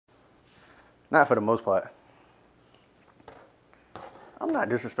Not for the most part. I'm not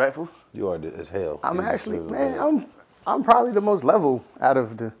disrespectful. You are as hell. I'm actually, man, I'm probably the most level out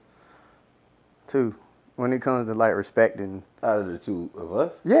of the two when it comes to like respect and. Out of the two of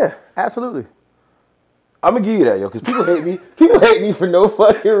us? Yeah, absolutely. I'm gonna give you that, yo, because people hate me. People hate me for no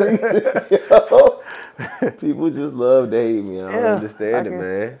fucking reason, yo. People just love to hate me. I don't understand it,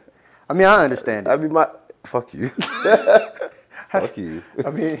 man. I mean, I understand it. I mean, fuck you. Fuck you. I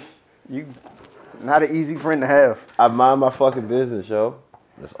mean, you not an easy friend to have. I mind my fucking business, yo.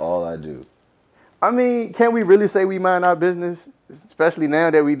 That's all I do. I mean, can we really say we mind our business? Especially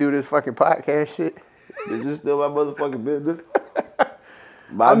now that we do this fucking podcast shit. Is this still my motherfucking business?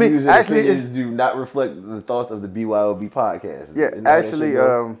 My views and opinions do not reflect the thoughts of the BYOB podcast. Yeah, actually,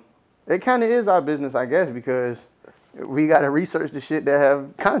 it kind of is our business, I guess, because we got to research the shit that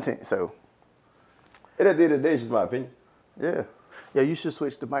have content, so. And at the end of the day, it's just my opinion. Yeah. Yeah, you should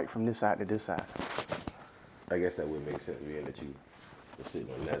switch the mic from this side to this side. I guess that would make sense, being that you were sitting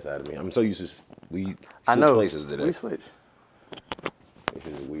on that side of me. I'm so used to, we switched places today. We switched. Which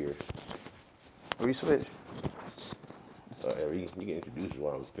is weird. We switched. You can introduce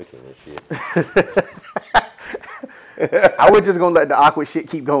while I was picking this shit. I was just going to let the awkward shit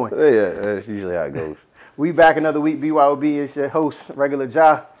keep going. Yeah, that's usually how it goes. We back another week. BYOB is your host, Regular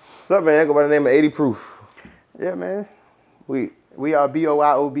Ja. What's up, man? I go by the name of 80 Proof. Yeah, man. We are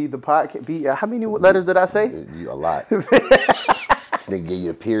BOYOB, the podcast. How many letters did I say? A lot. This nigga gave you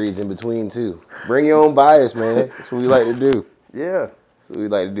the periods in between, too. Bring your own bias, man. That's what we like to do. Yeah. That's what we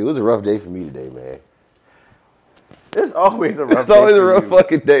like to do. It was a rough day for me today, man. It's always a rough day. It's always a rough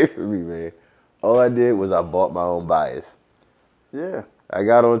fucking day for me, man. All I did was I bought my own bias. Yeah. I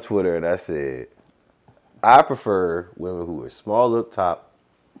got on Twitter and I said, I prefer women who are small up top,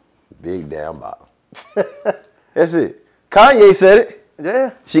 big down bottom. That's it. Kanye said it.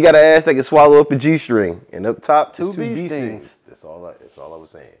 Yeah. She got an ass that can swallow up a G-string, and up top, two bee stings. That's all I was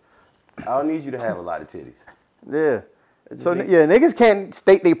saying. I don't need you to have a lot of titties. Yeah. So yeah, niggas can't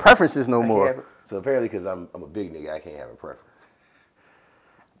state their preferences no more. So apparently, because I'm a big nigga, I can't have a preference.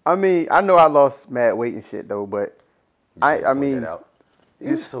 I mean, I know I lost mad weight and shit though, but I mean,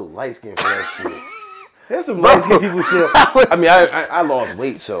 you're so light skinned for that shit. There's some light skinned people shit. I lost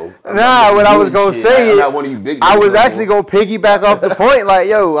weight, so what I was gonna say I'm not one of you big niggas. I was actually gonna piggyback off the point, like,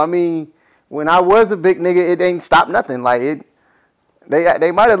 yo, I mean, when I was a big nigga, it ain't stopped nothing. Like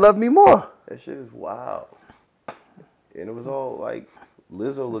they might have loved me more. That shit is wild. And it was all like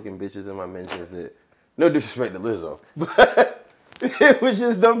Lizzo looking bitches in my mentions that, no disrespect to Lizzo, but it was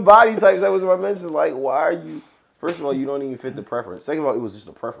just them body types that was in my mentions. Like, why are you, first of all, you don't even fit the preference. Second of all, it was just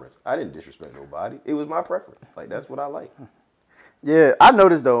a preference. I didn't disrespect nobody. It was my preference. Like, that's what I like. Yeah, I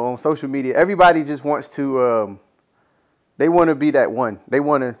noticed though on social media, everybody just wants to, they want to be that one. They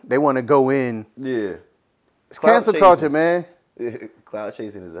want to go in. Yeah. It's cancel culture, man. Cloud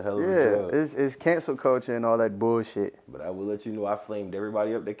chasing is a hell of a drug. It's cancel culture and all that bullshit. But I will let you know I flamed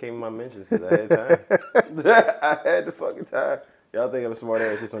everybody up that came in my mentions because I had time. I had the fucking time. Y'all think I'm a smart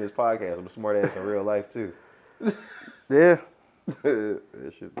ass just on this podcast. I'm a smart ass in real life too. Yeah.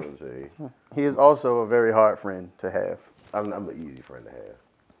 That shit does change. He is also a very hard friend to have. I'm an easy friend to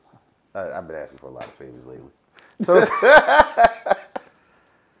have. I've been asking for a lot of favors lately. So,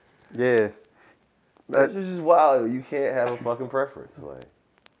 yeah. That's just wild. You can't have a fucking preference. Like,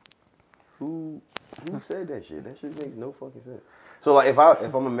 who said that shit? That shit makes no fucking sense. So like, if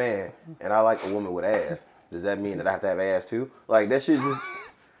I'm a man and I like a woman with ass, does that mean that I have to have ass too? Like, that shit just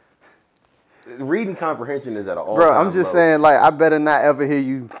reading comprehension is at an all-time bro. I'm just saying, like, I better not ever hear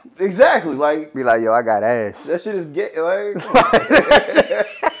you exactly like be like, yo, I got ass. That shit is gay. Like,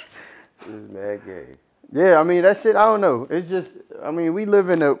 it's mad gay. Yeah, I mean, that shit, I don't know. It's just, I mean, we live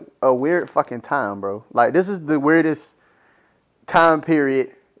in a weird fucking time, bro. Like, this is the weirdest time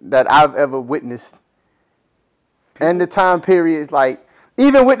period that I've ever witnessed. And the time periods, like,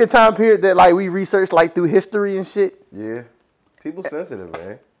 even with the time period that, like, we researched, like, through history and shit. Yeah. People sensitive,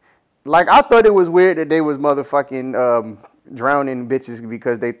 man. Like, I thought it was weird that they was motherfucking drowning bitches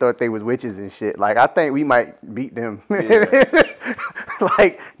because they thought they was witches and shit. Like, I think we might beat them. Yeah.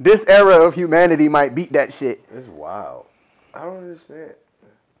 Like, this era of humanity might beat that shit. It's wild. I don't understand.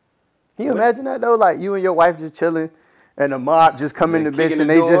 Can you imagine that, though? Like, you and your wife just chilling, and the mob just come in the bitch, and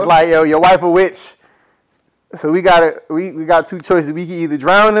they door. just like, yo, your wife a witch. So we got two choices. We can either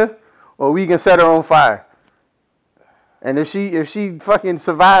drown her, or we can set her on fire. And if she fucking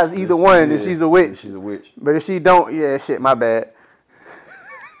survives either one, then she's a witch. She's a witch. But if she don't, yeah, shit, my bad.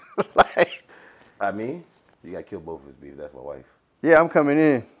 Like, I mean, you gotta kill both of us, beef. That's my wife. yeah, I'm coming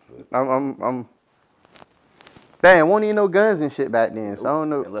in. I'm Damn, won't even no guns and shit back then, so I don't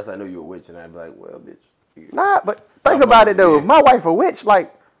know. Unless I know you're a witch, and I'd be like, well, bitch. Nah, but think about it though. If my wife a witch,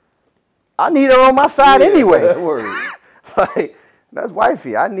 like, I need her on my side anyway. Word. Like, that's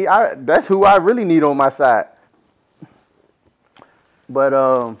wifey. That's who I really need on my side.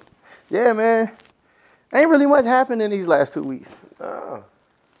 But yeah, man. Ain't really much happened in these last 2 weeks. Nah,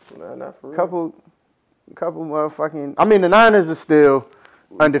 not for real. Couple motherfucking. I mean, the Niners are still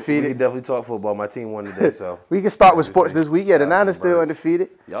undefeated. We can definitely talk football. My team won today, so. We can start with sports this week. Yeah, the Niners still undefeated.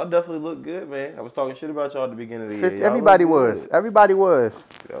 Y'all definitely look good, man. I was talking shit about y'all at the beginning of the year. Everybody was. Everybody was.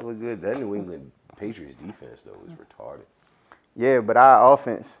 Y'all look good. That New England Patriots defense, though, is retarded. Yeah, but our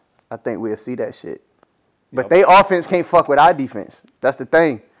offense, I think we'll see that shit. But they offense can't fuck with our defense. That's the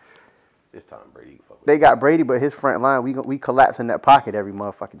thing. This time Brady can fuck with They got Brady, but his front line, we collapse in that pocket every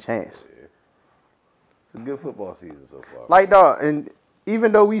motherfucking chance. Yeah. It's a good football season so far. Like, dog, and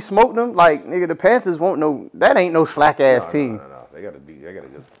even though we smoked them, like, nigga, the Panthers won't know. That ain't no slack-ass team. No. They got a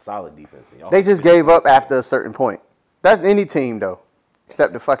good, solid defense. They just gave up after a certain point. That's any team, though,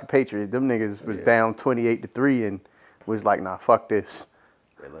 except the fucking Patriots. Them niggas was down 28-3 and was like, nah, fuck this.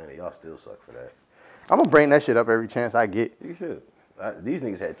 Atlanta, y'all still suck for that. I'm going to bring that shit up every chance I get. You should. These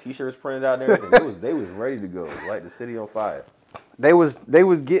niggas had T-shirts printed out and everything. They was ready to go, light the city on fire. They was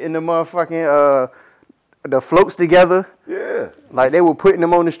getting the motherfucking the floats together. Yeah. Like, they were putting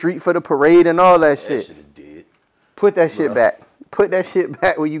them on the street for the parade and all that shit. That shit is dead. Put that shit back. Put that shit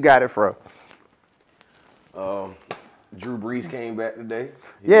back where you got it from. Drew Brees came back today.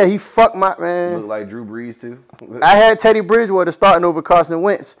 He fucked my man. Looked like Drew Brees too. I had Teddy Bridgewater starting over Carson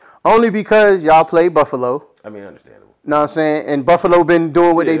Wentz only because y'all play Buffalo. I mean, understandable. Know what I'm saying? And Buffalo been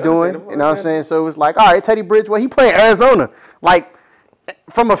doing what they doing. You know what I'm saying? So it's like, all right, Teddy Bridgewater, he playing Arizona. Like,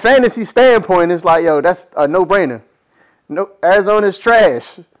 from a fantasy standpoint, it's like, yo, that's a no-brainer. No, Arizona's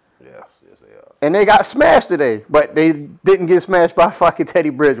trash. Yes, they are. And they got smashed today, but they didn't get smashed by fucking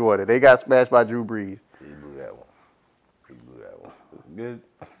Teddy Bridgewater. They got smashed by Drew Brees. He blew that one.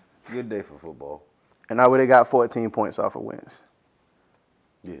 Good day for football. And I would have got 14 points off of Wentz.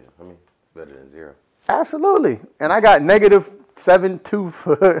 Yeah, I mean, it's better than 0. Absolutely. And I got -7-2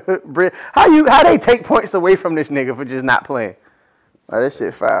 for Bridge. How they take points away from this nigga for just not playing? Oh, that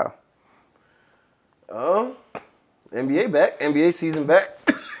shit foul. NBA back. NBA season back.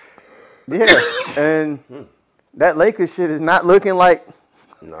 Yeah. And that Lakers shit is not looking like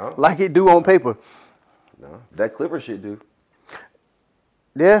it do on paper. No. That Clipper shit do.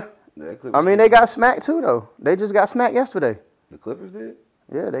 Yeah. I mean, they got smacked too, though. They just got smacked yesterday. The Clippers did?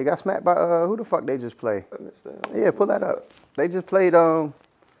 Yeah, they got smacked by, who the fuck they just played? I missed that. Yeah, pull that up. They just played, I ain't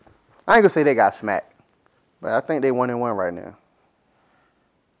gonna say they got smacked, but I think they 1-1 right now.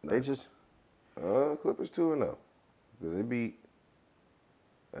 They just... Clippers 2-0. Because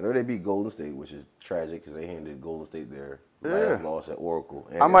I know they beat Golden State, which is tragic because they handed Golden State their last loss at Oracle.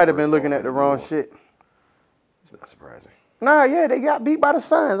 I might have been looking at the wrong shit. It's not surprising. Nah, yeah, they got beat by the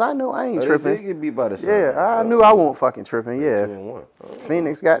Suns. I know I ain't tripping. They did get beat by the Suns. Yeah, I knew I wasn't fucking tripping. Yeah. 2-1.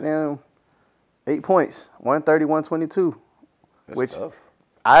 Phoenix got them 8 points, 130-122. That's tough.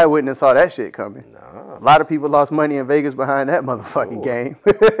 I wouldn't have saw that shit coming. Nah. A lot of people lost money in Vegas behind that motherfucking game.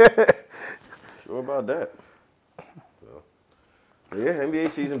 Sure about that. So, yeah, NBA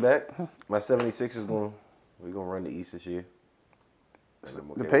season back. My 76ers we're gonna run the East this year.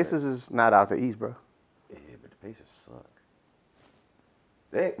 The Pacers is not out the East, bro. Yeah, but the Pacers suck.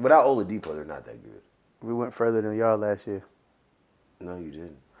 Without Oladipo, they're not that good. We went further than y'all last year. No, you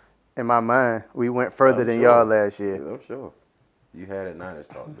didn't. In my mind, we went further than y'all last year. Yeah, I'm sure. You had a Niners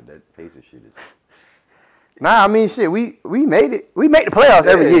talk, but that Pacers shit is... Nah, I mean, shit, we made it. We make the playoffs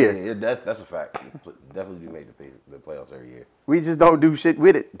every year. Yeah, that's a fact. Definitely do make the playoffs every year. We just don't do shit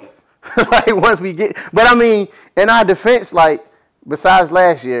with it. Like, once we get... But, I mean, in our defense, like, besides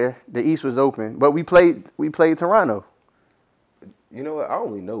last year, the East was open. But we played Toronto. You know what? I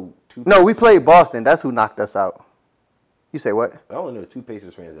only know 2... No, we played Boston. That's who knocked us out. You say what? I only know 2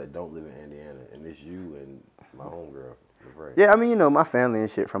 Pacers fans that don't live in Indiana, and it's you and my homegirl. Right. Yeah, I mean, you know, my family and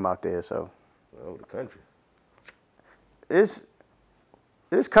shit from out there, so... Oh, the country. It's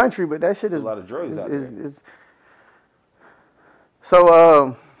country, but that shit is... a lot of drugs out there.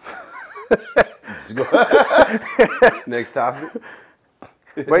 So, Next topic.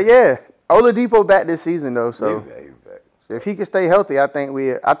 But yeah, Oladipo back this season though, so He's back. If he can stay healthy, I think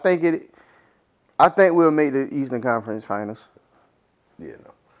we'll make the Eastern Conference Finals. Yeah,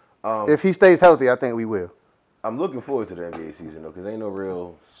 no. If he stays healthy, I think we will. I'm looking forward to the NBA season though, because ain't no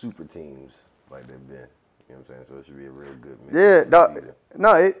real super teams like they've been. You know what I'm saying? So it should be a real good season.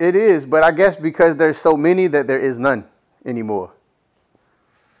 No, it is, but I guess because there's so many that there is none anymore.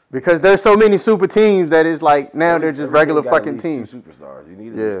 Because there's so many super teams that it's like now they're just regular team got fucking at least teams. Two superstars. You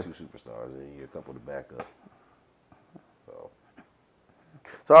need at least two superstars, and you need a couple to back up.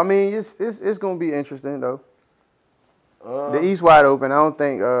 So I mean, it's gonna be interesting though. The East wide open. I don't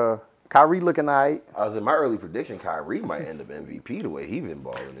think Kyrie looking alright. I was in my early prediction. Kyrie might end up MVP the way he been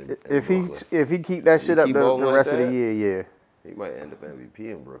balling. If he keep that shit up the rest of the year, yeah, he might end up MVP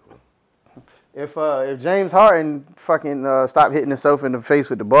in Brooklyn. If James Harden fucking stop hitting himself in the face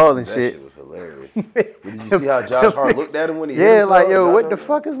with the ball and that shit was hilarious. But did you see how Josh Hart looked at him when he hit himself? like yo, what the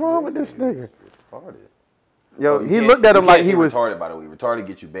fuck is wrong with this nigga? Retarded. Yo, he looked at him like he was retarded. By the way, retarded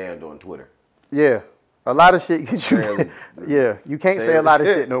get you banned on Twitter. Yeah, a lot of shit gets you. Yeah, you can't say a lot of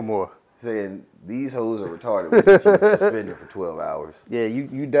shit no more. Saying these hoes are retarded, will get you suspended for 12 hours. Yeah,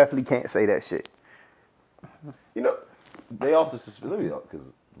 you definitely can't say that shit. You know, they also suspended me because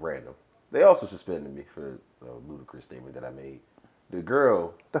random. They also suspended me for a ludicrous statement that I made. The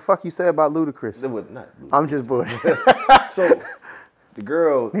girl. The fuck you say about Ludacris? It was not Ludacris. I'm just bullshit. So, the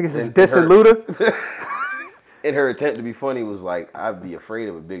girl. Niggas just dissing Luda? In her attempt to be funny was like, I'd be afraid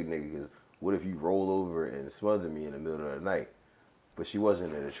of a big nigga because what if you roll over and smother me in the middle of the night? But she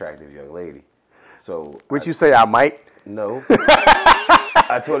wasn't an attractive young lady. So. Would you say I might? No.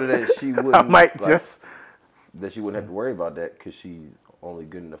 I told her that she wouldn't. I might just. That she wouldn't have to worry about that because she's only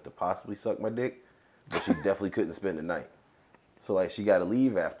good enough to possibly suck my dick, but she definitely couldn't spend the night. So like she got to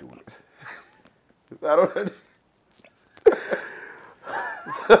leave afterwards. I don't.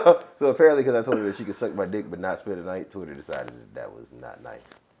 So apparently, because I told her that she could suck my dick but not spend the night, Twitter decided that was not nice.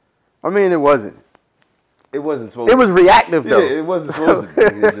 I mean, it wasn't. It wasn't supposed. It was reactive though. Yeah, it wasn't supposed to be.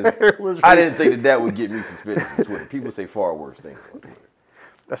 It was just, I didn't think that would get me suspended from Twitter. People say far worse things on Twitter.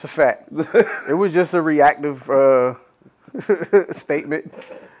 That's a fact. It was just a reactive statement.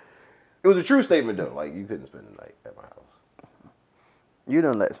 It was a true statement though. Like you couldn't spend the night at my house. You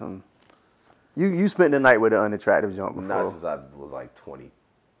done let some. You spent the night with an unattractive junk before. Not since I was like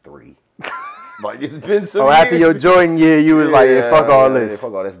 23. Like it's been so. Oh, after your Jordan year, you was like, yeah, fuck all this. Yeah,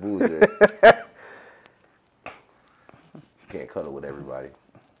 fuck all this bullshit. Can't cuddle with everybody.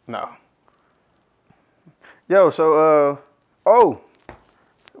 No. Yo, so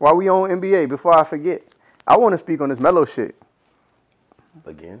while we on NBA, before I forget, I want to speak on this Melo shit.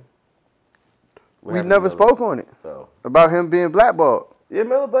 Again? We never spoke on it. Oh. About him being blackballed. Yeah,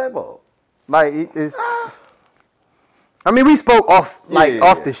 Melo blackballed. Like it's. I mean, we spoke off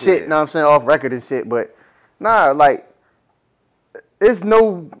the shit. You know what I'm saying, off record and shit. But nah, like, it's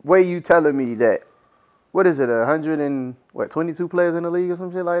no way you telling me that. What is it? 122 players in the league or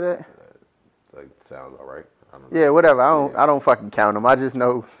some shit like that? Like sounds all right. I don't know. Yeah, whatever. I don't fucking count them. I just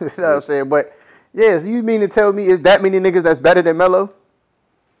know. You know what I'm saying? But yeah, so you mean to tell me is that many niggas that's better than Melo?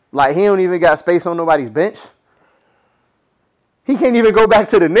 Like he don't even got space on nobody's bench. He can't even go back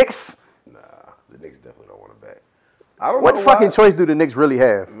to the Knicks. Nah, the Knicks definitely don't want him back. I don't know. What fucking choice do the Knicks really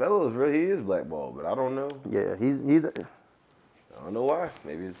have? Melo he is blackballed, but I don't know. Yeah, he's. I don't know why.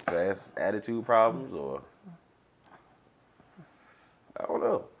 Maybe it's past attitude problems or I don't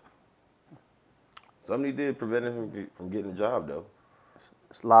know. Something he did prevent him from getting a job though.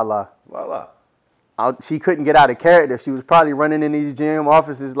 It's Lala. It's Lala. She couldn't get out of character. She was probably running in these gym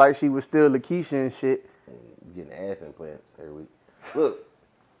offices like she was still Lakeisha and shit. Getting ass implants every week. Look,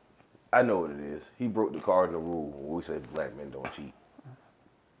 I know what it is. He broke the cardinal rule when we say black men don't cheat.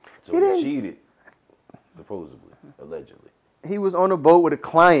 So he cheated, supposedly, allegedly. He was on a boat with a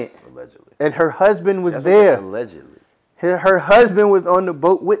client. Allegedly. And her husband was there. Allegedly. Her husband was on the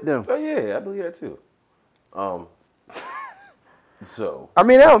boat with them. Oh, yeah, I believe that too. So. I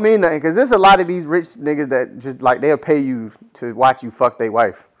mean, that don't mean nothing, because there's a lot of these rich niggas that just, like, they'll pay you to watch you fuck their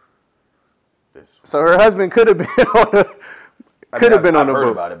wife. So her husband could have been on the boat. I've heard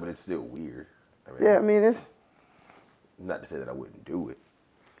about it, but it's still weird. I mean, yeah, I mean, it's. Not to say that I wouldn't do it.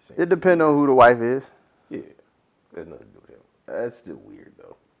 It depends on who the wife is. Yeah, there's nothing to do with him. That's still weird,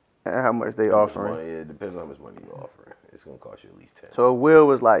 though. And how much they offering. It depends on how much money you're offering. It's going to cost you at least 10. So Will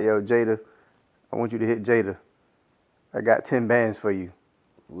was like, yo, Jada, I want you to hit Jada. I got 10 bands for you.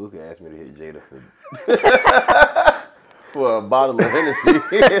 Will could ask me to hit Jada for a bottle of Hennessy.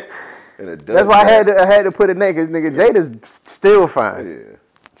 That's why I had to put a name, because nigga, Jada's still fine. Yeah.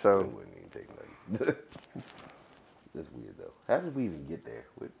 So. I wouldn't even take nothing. That's weird, though. How did we even get there?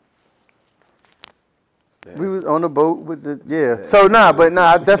 We was on the boat with the, yeah. So,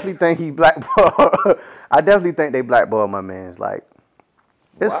 I definitely think he blackballed. I definitely think they blackballed my man's. Like,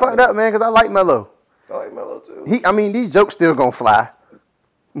 it's fucked up, man, because I like Melo. I like Melo, too. These jokes still gonna fly.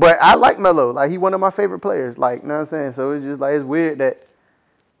 But I like Melo. Like, he one of my favorite players. Like, you know what I'm saying? So, it's just like, it's weird that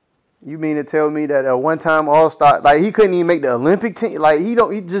You mean to tell me that a one-time All-Star, like he couldn't even make the Olympic team? Like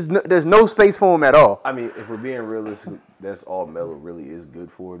there's no space for him at all. I mean, if we're being realistic, that's all Melo really is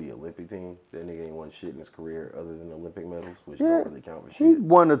good for, the Olympic team. That nigga ain't won shit in his career other than Olympic medals, which don't really count for He shit.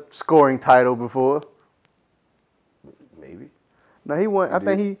 won a scoring title before. Maybe. No, he won. I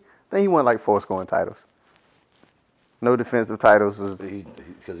think he won like 4 scoring titles. No defensive titles.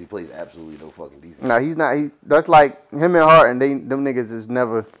 Because he plays absolutely no fucking defense. No, he's not. That's like him and Harden. Them niggas is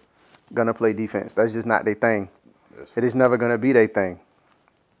never gonna play defense. That's just not their thing. It is never gonna be their thing.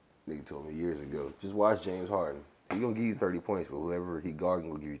 Nigga told me years ago, just watch James Harden. He gonna give you 30 points, but whoever he guarding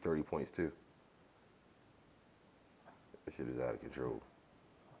will give you 30 points too. That shit is out of control.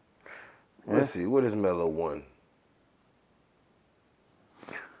 Yeah. Let's see, what has Melo won?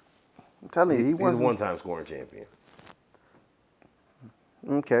 I'm telling you, He's a won. one-time scoring champion.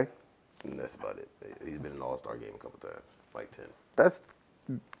 Okay, And that's about it. He's been in an All-Star game a couple times, like 10. that's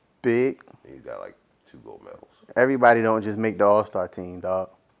big. He's got like 2 gold medals. Everybody don't just make the All-Star team, dog.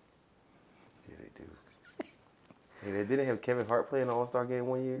 Yeah, they do. Hey, they didn't have Kevin Hart play in the All-Star game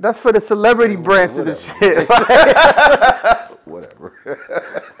one year? That's for the celebrity branch of the shit. Whatever.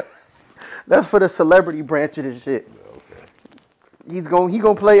 That's for the celebrity branch of the shit. Okay. He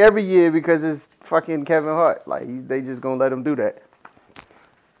gonna play every year because it's fucking Kevin Hart. Like they just gonna let him do that.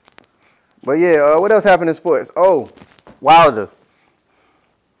 But yeah, what else happened in sports? Oh, Wilder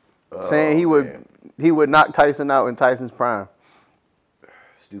saying he would knock Tyson out in Tyson's prime.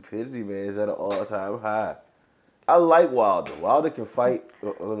 Stupidity, man, is at an all-time high. I like Wilder. Wilder can fight.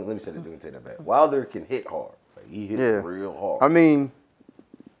 Let me say that back. Wilder can hit hard. Like, he hit real hard. I mean,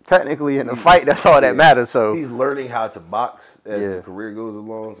 technically in a fight, that's all that matters. So he's learning how to box as his career goes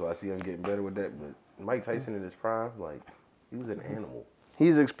along. So I see him getting better with that. But Mike Tyson in his prime, like he was an animal.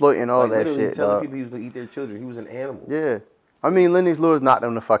 He's exploiting all that shit. Telling people he was gonna eat their children. He was an animal. Yeah. I mean, Lennox Lewis knocked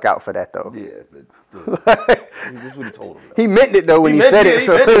him the fuck out for that, though. Yeah, but still. This is what he told him. He meant it, though, when he said it.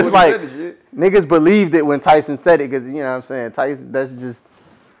 So it's like, niggas believed it when Tyson said it, because, you know what I'm saying? Tyson,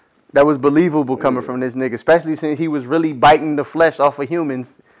 that was believable coming from this nigga, especially since he was really biting the flesh off of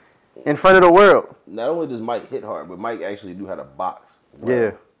humans in front of the world. Not only does Mike hit hard, but Mike actually knew how to box. Wow.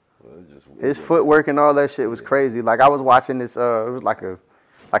 Yeah. His footwork and all that shit was crazy. Like, I was watching this, it was like a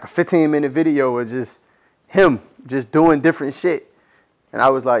 15-minute video of just him just doing different shit. And I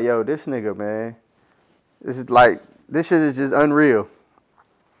was like, yo, this nigga, man, this shit is just unreal.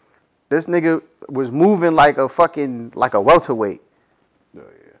 This nigga was moving like a welterweight. Oh,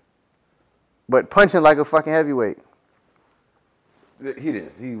 yeah. But punching like a fucking heavyweight. He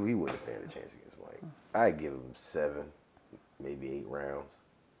wouldn't stand a chance against Mike. I'd give him 7, maybe 8 rounds.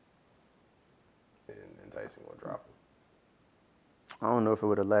 And then Tyson will drop him. I don't know if it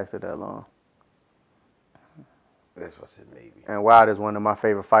would have lasted that long. That's what I said, maybe. And Wilder's one of my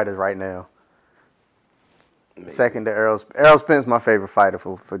favorite fighters right now. Maybe. Second to Errol Spence, my favorite fighter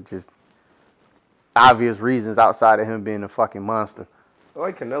for just obvious reasons outside of him being a fucking monster. I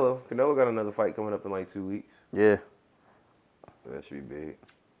like Canelo. Canelo got another fight coming up in like 2 weeks. Yeah. That should be big.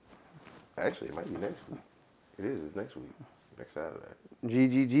 Actually, it might be next week. It is. It's next week. Next Saturday.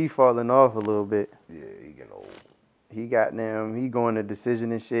 GGG falling off a little bit. Yeah, he getting old. He going to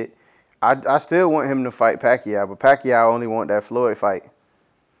decision and shit. I still want him to fight Pacquiao, but Pacquiao only want that Floyd fight.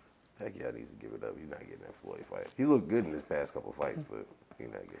 Pacquiao needs to give it up. He's not getting that Floyd fight. He looked good in his past couple fights, but he's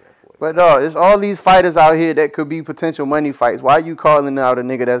not getting that Floyd But no, it's all these fighters out here that could be potential money fights. Why are you calling out a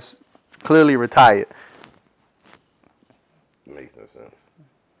nigga that's clearly retired? It makes no sense.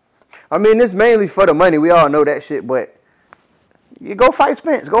 I mean, it's mainly for the money. We all know that shit, but you go fight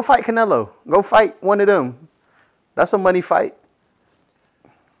Spence. Go fight Canelo. Go fight one of them. That's a money fight.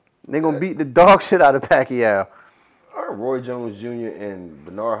 They're going to beat the dog shit out of Pacquiao. Are Roy Jones Jr. and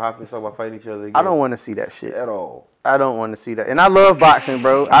Bernard Hopkins talking about fighting each other again? I don't want to see that shit. At all. I don't want to see that. And I love boxing,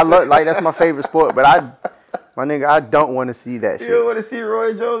 bro. That's my favorite sport, but I don't want to see that shit. You don't want to see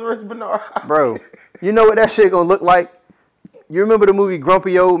Roy Jones versus Bernard Hopkins? Bro, you know what that shit going to look like? You remember the movie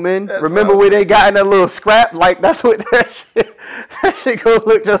Grumpy Old Men? Remember where they got in that little scrap? Like, that's what that shit going to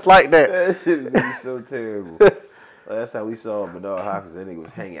look just like that. That shit is gonna be so terrible. Last time we saw Bernard Hopkins, that nigga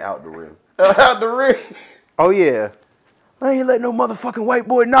was hanging out the ring. Out the ring. Oh, yeah. I ain't let no motherfucking white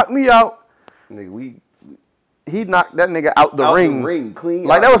boy knock me out. Nigga, he knocked that nigga out the ring. The ring, clean.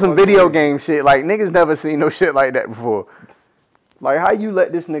 Like, that was some video game shit. Like, niggas never seen no shit like that before. Like, how you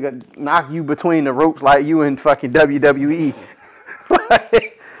let this nigga knock you between the ropes like you in fucking WWE? You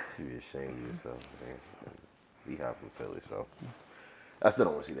be ashamed of yourself, man. Be hot from Philly, so. I still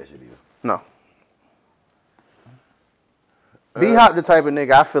don't want to see that shit either. No. B-Hop the type of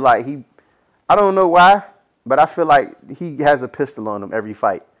nigga, I feel like I don't know why, but I feel like he has a pistol on him every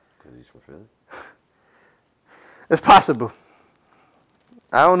fight. Because he's from Philly. It's possible.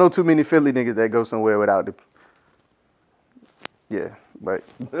 I don't know too many Philly niggas that go somewhere without the. Yeah, but.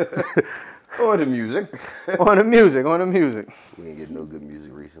 Or the music. on the music. We ain't getting no good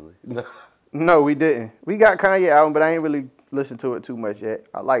music recently. No, we didn't. We got Kanye album, but I ain't really listened to it too much yet.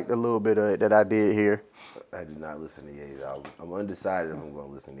 I liked a little bit of it that I did hear. I did not listen to Ye's album. I'm undecided if I'm going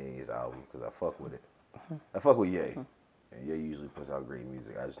to listen to Ye's album because I fuck with it. I fuck with Ye. And Ye usually puts out great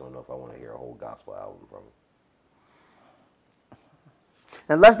music. I just don't know if I want to hear a whole gospel album from him.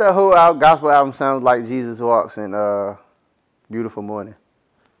 Unless that whole gospel album sounds like Jesus Walks and Beautiful Morning.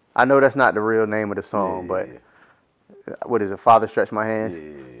 I know that's not the real name of the song, but what is it? Father Stretch My Hands?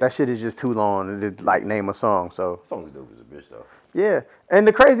 Yeah. That shit is just too long to like name a song. So The song's dope as a bitch though. yeah, and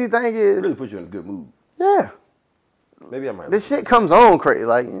the crazy thing is, It really puts you in a good mood. yeah, Maybe I might. this shit comes on crazy.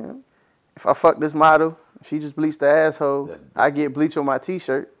 Like, you know, if I fuck this model, she just bleached the asshole. I get bleach on my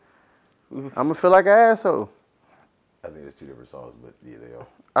t-shirt. I'm gonna feel like an asshole. I think it's two different songs, but yeah, they are.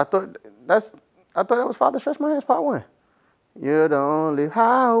 I thought that was Father Stretch My Hands Part 1. You're the only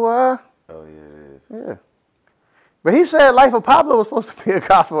power. Oh yeah, it is. Yeah. But he said Life of Pablo was supposed to be a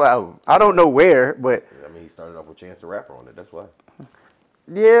gospel album. I don't know where, but I mean, he started off with Chance the Rapper on it. That's why.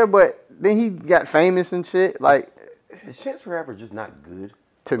 yeah, but then he got famous and shit. Like, Is Chance the Rapper just not good?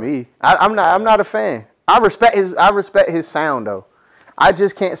 to me, I'm not a fan. I respect his sound though. I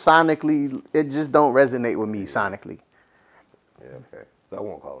just can't sonically. It just don't resonate with me sonically. Yeah, okay. So I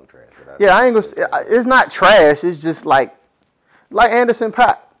won't call him trash. But Yeah, I ain't gonna. It's not trash. It's just like Anderson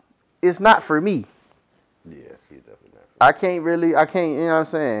 .Paak. It's not for me. Yeah, he's definitely not. I can't. You know what I'm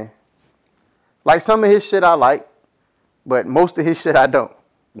saying? Like, some of his shit I like, but most of his shit I don't.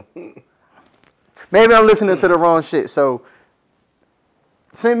 Maybe I'm listening to the wrong shit. So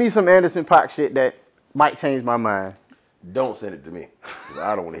send me some Anderson .Paak shit that might change my mind. Don't send it to me, because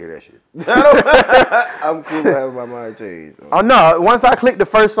I don't want to hear that shit. I'm cool with having my mind changed. Oh no! Once I click the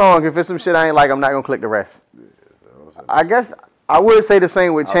first song, if it's some shit I ain't like, I'm not gonna click the rest. I guess I would say the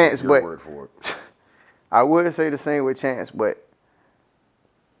same with Chance, I'll take but your word for it. I would say the same with Chance, but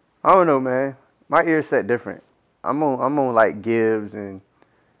I don't know, man. My ear's set different. I'm on like Gibbs and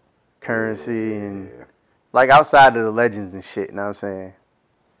Currency and like outside of the legends and shit. You know what I'm saying?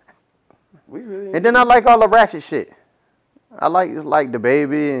 We really. And then I like all the ratchet shit. I like the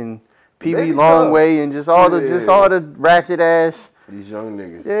Baby and PB Baby Longway and just all the ratchet ass. These young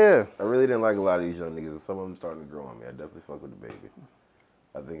niggas. Yeah. I really didn't like a lot of these young niggas, and some of them starting to grow on me. I definitely fuck with the Baby.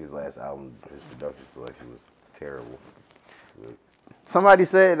 I think his last album, his production selection was terrible. But Somebody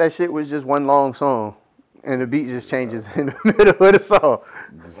said that shit was just one long song, and the beat just changes in the middle of the song.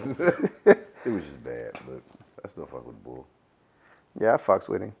 it was just bad, but I still fuck with the bull. Yeah, I fucks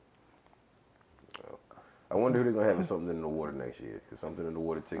with him. I wonder who they're gonna have in Something in the Water next year. Cause Something in the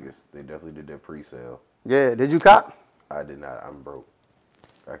Water tickets, they definitely did their pre-sale. Yeah, did you cop? I did not. I'm broke.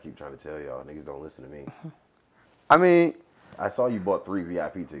 I keep trying to tell y'all, niggas don't listen to me. I mean, I saw you bought 3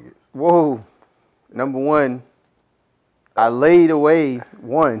 VIP tickets. whoa. Number one, I laid away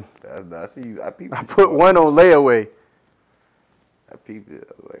one. I see you. I peeped. I put one on layaway. I peeped it.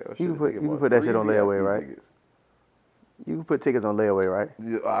 I was like, oh, You shit, can put that shit on layaway, right? Tickets. You can put tickets on layaway, right?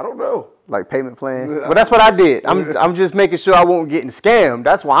 Yeah, I don't know. Like payment plan. Well, that's what I did. I'm just making sure I won't get scammed.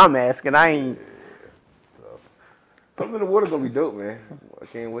 That's why I'm asking. I ain't. So, Something in the Water gonna be dope, man. I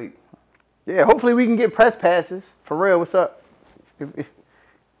can't wait. Yeah, hopefully we can get press passes. For real, what's up? If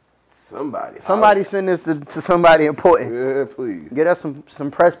somebody send this to somebody important. Yeah, please. Get us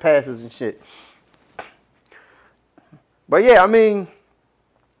some press passes and shit. But yeah, I mean,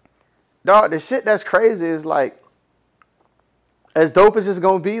 dog, the shit that's crazy is like, as dope as it's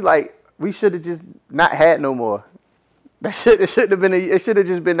gonna be, like, we should have just not had no more. It should have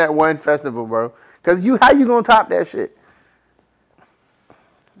just been that one festival, bro. Cause how you gonna top that shit?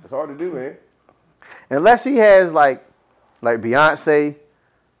 It's hard to do, man. Unless he has like Beyonce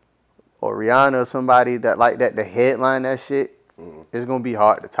or Rihanna or somebody that like that to headline that shit, it's gonna be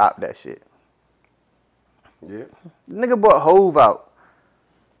hard to top that shit. Yeah. Nigga brought Hove out.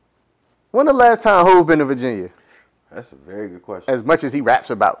 When the last time Hove been to Virginia? That's a very good question. As much as he raps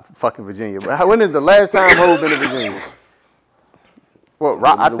about fucking Virginia, but when is the last time Hove been to Virginia? Well,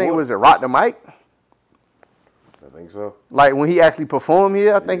 I think was it Rock the Mic? I think so. Like when he actually performed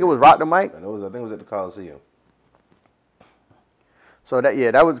here, I think it was Rock the Mic. I think it was at the Coliseum. So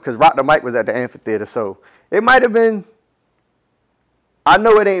that was because Rock the Mic was at the amphitheater. So it might have been. I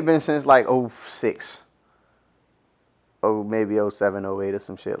know it ain't been since like 06. Or maybe 07, 08 or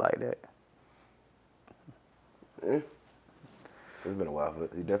some shit like that. Yeah. It's been a while, but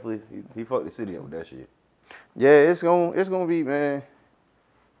he definitely he fucked the city up with that shit. Yeah, it's gonna be, man.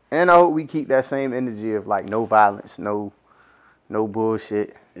 And I hope we keep that same energy of like no violence, no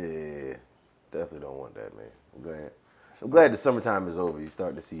bullshit. Yeah, definitely don't want that, man. I'm glad the summertime is over. You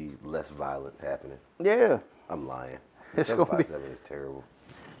start to see less violence happening. Yeah. I'm lying. It's gonna be- 757 is terrible.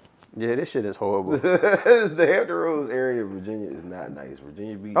 Yeah, this shit is horrible. The Hampton Roads area of Virginia is not nice.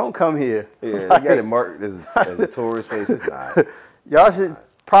 Virginia Beach. Don't come here. Yeah, Like, you got it marked as a tourist place. It's not. y'all should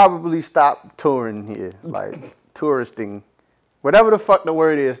probably stop touring here, like touristing, whatever the fuck the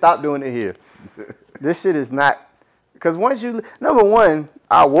word is. Stop doing it here. This shit is not. Because once you, number one,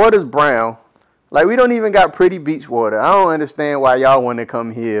 our water's brown. Like, we don't even got pretty beach water. I don't understand why y'all want to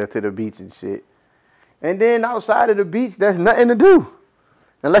come here to the beach and shit. And then outside of the beach, there's nothing to do.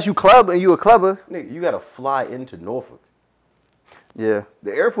 Unless you club and you a clubber. Nigga, you got to fly into Norfolk. Yeah.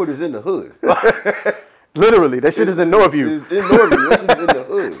 The airport is in the hood. Literally, that shit is in Northview. It's in Northview. That shit's in the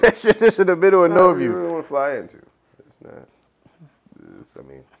hood. That shit is in the middle of It's not where you Northview. really want to fly into. It's not. I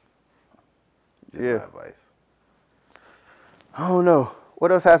mean, just Yeah. my advice. I don't know.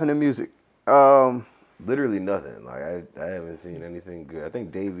 What else happened in music? Literally nothing. Like I haven't seen anything good. I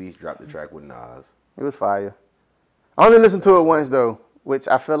think Dave East dropped the track with Nas. It was fire. I only listened to it once though, which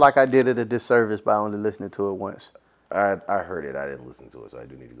I feel like I did it a disservice by only listening to it once. I heard it. I didn't listen to it, so I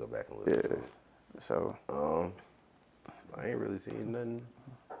do need to go back and listen to it. So I ain't really seen nothing.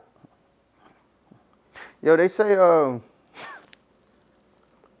 yo, they say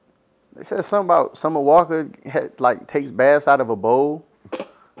something about Summer Walker takes baths out of a bowl.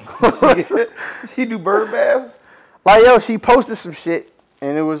 She do bird baths? Like yo, she posted some shit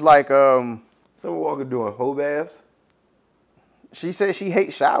and it was like Summer Walker doing hoe baths? she said she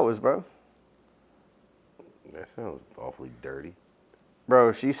hates showers, bro. That sounds awfully dirty.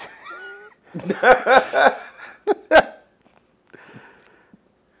 Bro, she's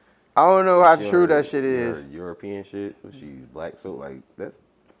I don't know how true that shit is. European shit. She's black, so like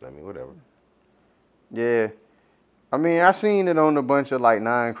whatever. Yeah. I mean, I seen it on a bunch of like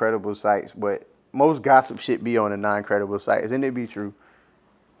non-credible sites, but most gossip shit be on the non-credible sites, and it be true.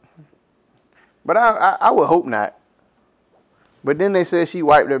 But I would hope not. But then they said she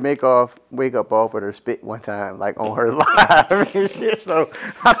wiped her wake up off with her spit one time, like on her live and shit. So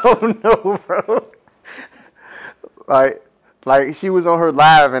I don't know, bro. Like she was on her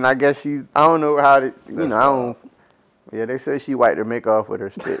live, and I guess I don't know how to, I don't. Yeah, they said she wiped her makeup off with her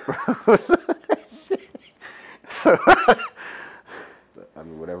spit, bro. So, I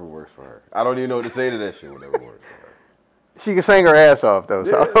mean, whatever works for her. I don't even know what to say to that shit. Whatever works for her. she can sing her ass off though.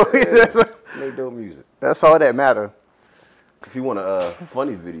 So Make dope music. that's all that matter. If you want a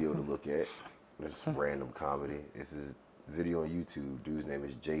funny video to look at, just random comedy. This is video on YouTube. Dude's name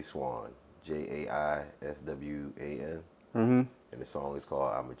is Jay Swan, Jaiswan, Mhm. and the song is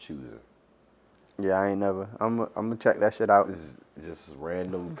called "I'm a Chooser." Yeah, I ain't never. I'm gonna check that shit out. This is just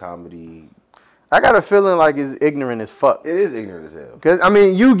random comedy. I got a feeling like it's ignorant as fuck. It is ignorant as hell. Cause I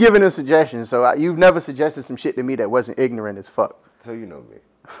mean, you giving a suggestion, so you've never suggested some shit to me that wasn't ignorant as fuck. So you know me.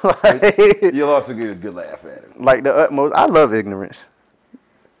 like, You'll also get a good laugh at it. like the utmost. I love ignorance.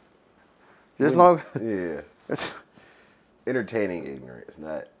 Just long. Yeah. Entertaining ignorance,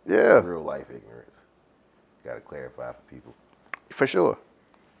 not Yeah. real life ignorance. Got to clarify for people. For sure.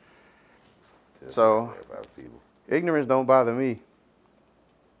 Just So- clarify for people. Ignorance don't bother me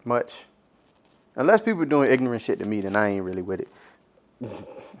much. Unless people doing ignorant shit to me, then I ain't really with it.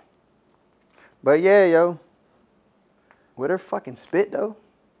 But yeah, yo. With her fucking spit though.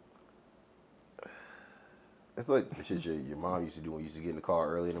 It's like the shit your mom used to do when you used to get in the car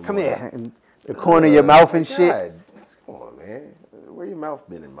early in the Come morning. here. And the corner of your mouth and God, shit. Come on, man. Where your mouth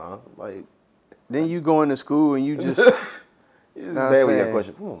been in, mom? Like, Then you go into school and you just it's Know what bad I'm when you got saying? a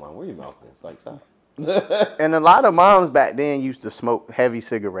question. Come on, mom. Where your mouth been? It's like, stop. and a lot of moms back then used to smoke heavy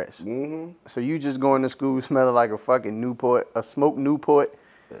cigarettes. Mm-hmm. So you just going to school smelling like a fucking Newport, a smoked Newport,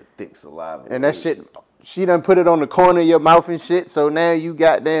 Thick saliva. and that shit, she done put it on the corner of your mouth and shit. So now you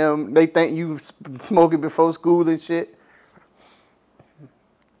goddamn, they think you smoking before school and shit.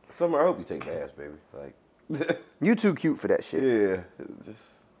 Summer, I hope you take baths, baby. Like, You too cute for that shit. yeah, it's just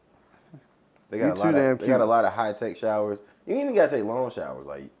they You got a too lot damn of they got a cute. lot of high tech showers. You ain't even gotta take long showers.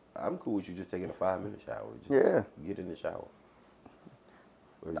 Like, I'm cool with you just taking a 5-minute shower. Just Yeah. get in the shower,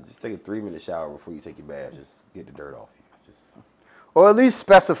 or just take a 3-minute shower before you take your bath. Just get the dirt off you. Just Or at least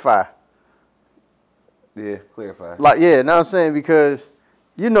specify. yeah, clarify. Like, yeah, know what I'm saying? Because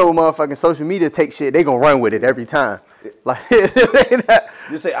you know motherfucking social media take shit, they gonna run with it every time. Like,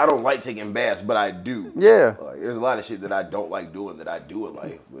 Just say I don't like taking baths, but I do. yeah. Like, there's a lot of shit that I don't like doing that I do in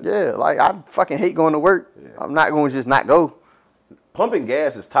life. But Yeah, like I fucking hate going to work. Yeah. I'm not going to just not go. pumping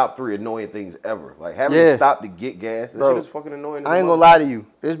gas is top 3 annoying things ever. Like having Yeah. to stop to get gas, that Bro, shit is fucking annoying. I ain't gonna lie to you.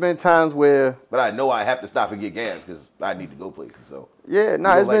 There's been times where, But I know I have to stop and get gas because I need to go places. So yeah, nah,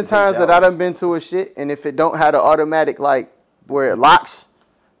 don't there's like been to take times that I showers. done been to a shit, and if it don't have the automatic, like, where it locks,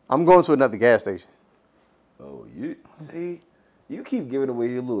 I'm going to another gas station. Oh, you see, you keep giving away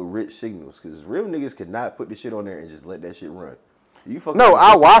your little rich signals because real niggas cannot put the shit on there and just let that shit run. You fucking No,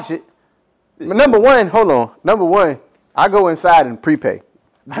 I watch it. But number one, hold on. Number one, I go inside and prepay.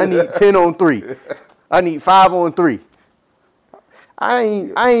 I need 10 on 3. I need 5 on 3. I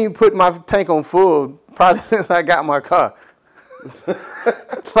ain't put my tank on full probably since I got my car.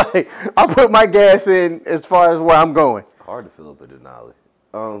 Like, I put my gas in as far as where I'm going. hard to fill up a Denali.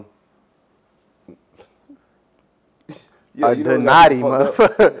 A Denali,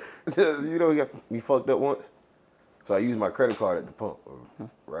 motherfucker. You know, we got me fucked up once. So I used my credit card at the pump,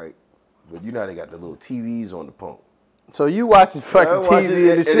 right? But you know how they got the little TVs on the pump. So you watching fucking watching TV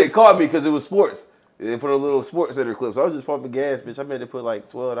it, and the and they shit. called me because it was sports. They put a little sports center clip. So I was just pumping gas, bitch. I meant to put like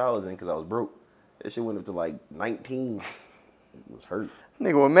 $12 in because I was broke. That shit went up to like 19. It was hurt.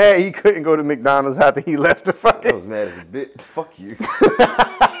 Nigga was mad he couldn't go to McDonald's after he left the I fucking. was mad as a bitch. Fuck you.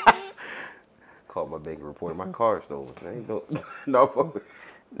 Called my bank reporter. My car stolen. I ain't no, fuck.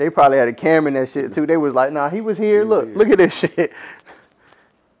 They probably had a camera in that shit too. They was like, nah, he was here. Look at this shit.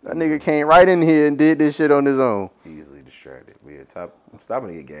 That nigga came right in here and did this shit on his own. Easily distracted. Stopping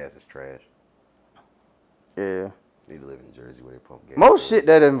to get gas is trash. Yeah. Need to live in Jersey where they pump gas. Most shit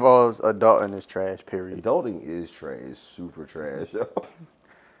that involves adulting is trash, period. Adulting is trash. Super trash, yo.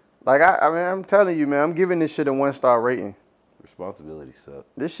 Like, I mean, I'm telling you, man, I'm giving this shit a 1-star rating. Responsibility sucks.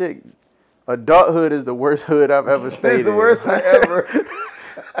 This shit, adulthood is the worst hood I've ever stayed in. It's the worst hood ever.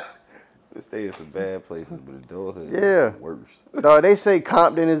 We stayed in some bad places, but adulthood is the worst. Dog, they say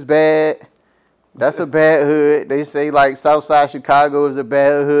Compton is bad. That's a bad hood. They say, like, Southside Chicago is a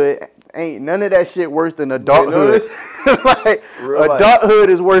bad hood. Ain't none of that shit worse than adulthood. Like, adulthood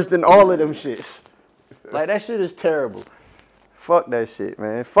is worse than all of them shits. Like, that shit is terrible. Fuck that shit,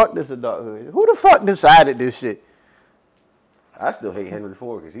 man. Fuck this adulthood. Who the fuck decided this shit? I still hate Henry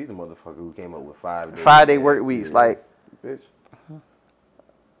Ford because he's the motherfucker who came up with 5 days. 5-day work weeks. Yeah. Like, bitch.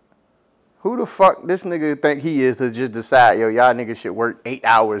 who the fuck this nigga think he is to just decide, yo, y'all niggas should work 8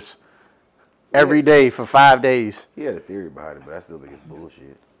 hours every day for 5 days? He had a theory behind it, but I still think it's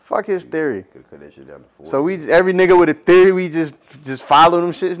bullshit. Fuck his theory. Could have cut that shit down to 4. So every nigga with a theory, we just follow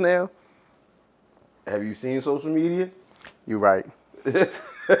them shits now? Have you seen social media? You right. Nigga.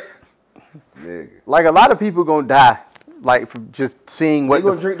 Like, a lot of people gonna die, like, from just seeing what They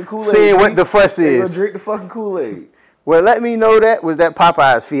gonna drink the Kool-Aid. seeing what the fuss They is. gonna drink the fucking Kool-Aid. Well, let me know that was that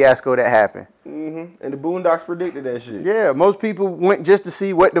Popeyes fiasco that happened. And the Boondocks predicted that shit. Yeah, most people went just to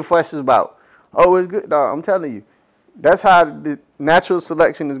see what the fuss is about. Oh, it's good, dog. I'm telling you. That's how the natural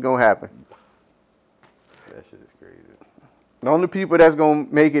selection is gonna happen. That shit is crazy. The only people that's gonna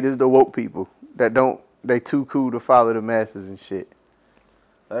make it is the woke people that they too cool to follow the masses and shit.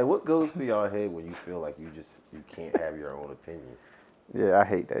 Like, what goes through y'all head when you feel like you can't have your own opinion? Yeah, I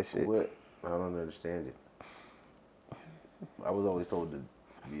hate that shit. What? I don't understand it. I was always told to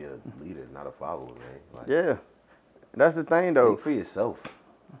be a leader, not a follower, man. Like, Yeah, that's the thing though. think for yourself.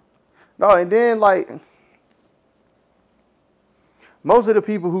 No, and then like most of the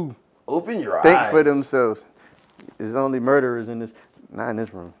people who Open your think eyes. for themselves is only murderers in this. Not in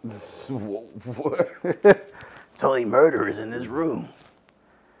this room. What? It's only murderers in this room.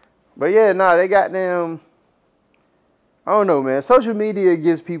 But yeah, they got them. I don't know, man. Social media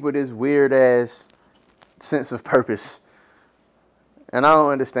gives people this weird ass sense of purpose. And I don't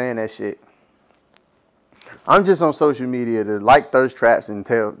understand that shit. I'm just on social media to like thirst traps and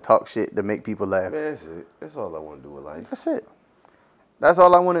talk shit to make people laugh. Man, that's it. That's all I want to do in life. That's it. That's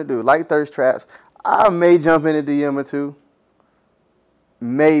all I want to do. Like thirst traps. I may jump in a DM or two.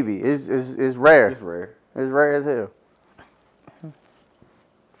 Maybe. It's rare. It's rare. It's rare as hell.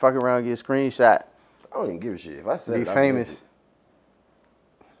 Fuck around and get a screenshot. I don't even give a shit. If I said Be it, famous.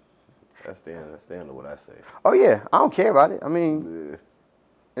 I stand on what I say. Oh yeah, I don't care about it. I mean, Yeah.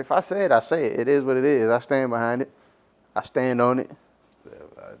 if I say it, I say it. It is what it is. I stand behind it. I stand on it.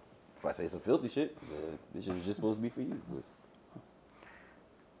 If I say some filthy shit, then this shit was just supposed to be for you. But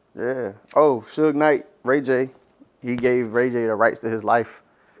Yeah. Oh, Suge Knight, Ray J. He gave Ray J the rights to his life.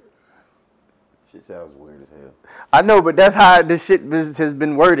 shit sounds weird as hell. I know, but that's how this shit has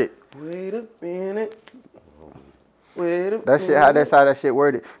been worded. Wait a minute. Wait a That's how that shit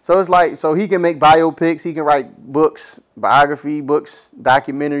worded. So it's like, so he can make biopics, he can write books, biography books,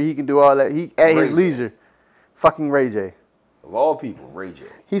 documentary, he can do all that. He at Ray his J. leisure. Fucking Ray J. Of all people, Ray J.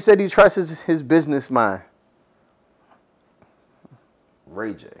 He said he trusts his business mind.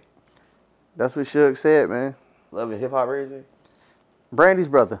 Ray J. That's what Suge said, man. Love and Hip Hop Ray J? Brandy's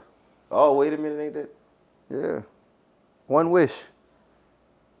brother. Oh, wait a minute, ain't that? Yeah. One wish.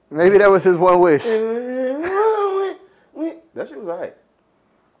 Maybe that was his one wish. That shit was alright.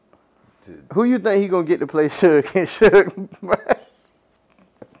 Who you think he gonna get to play Suge and Suge?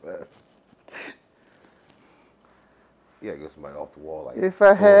 Yeah, get somebody off the wall. Like, if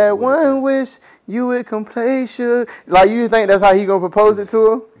I had one wish, you would come play Suge. Like, you think that's how he gonna propose it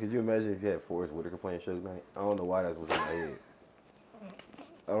to him? Could you imagine if you had Forrest Whitaker playing Suge Knight? I don't know why that's what's in my head.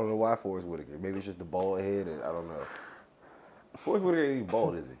 I don't know why Forrest Whitaker. Maybe it's just the bald head, and I don't know. Forrest Whitaker ain't even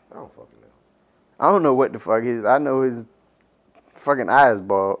bald, is he? I don't fucking know. I don't know what the fuck is. I know his fucking eyes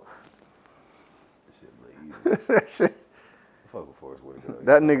bald. That shit lazy. That shit. Fuck with Forrest Whitaker.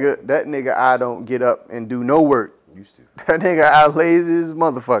 That nigga, I don't get up and do no work. Used to. That nigga, I lazy as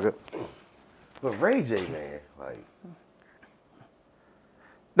motherfucker. But Ray J, man, like.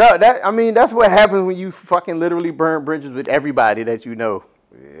 No, that's what happens when you fucking literally burn bridges with everybody that you know.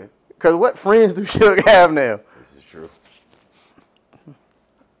 Yeah. Cause what friends do Suge have now? This is true.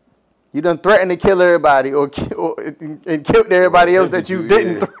 You done threatened to kill everybody and killed everybody else that you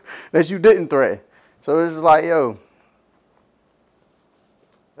didn't threaten. So it's like, yo,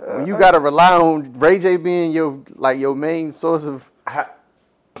 when you gotta rely on Ray J being your main source of.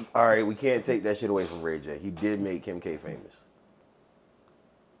 All right, we can't take that shit away from Ray J. He did make Kim K famous.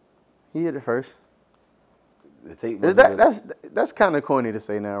 He hit it first. The tape Is that's kind of corny to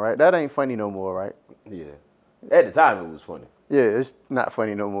say now, right? That ain't funny no more, right? Yeah. At the time, it was funny. Yeah, it's not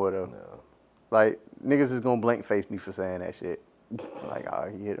funny no more though. No. Like niggas is gonna blank face me for saying that shit. Like,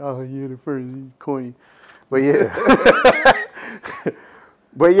 he hit it first. He's corny. But yeah.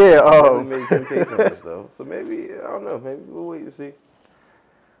 But yeah. He made Kim K famous though, so maybe I don't know. Maybe we'll wait and see.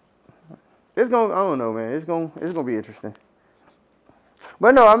 I don't know, man. It's gonna be interesting.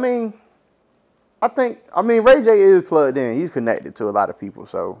 But no, I mean, Ray J is plugged in. He's connected to a lot of people,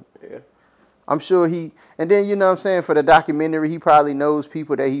 so yeah. I'm sure and then you know what I'm saying, for the documentary, he probably knows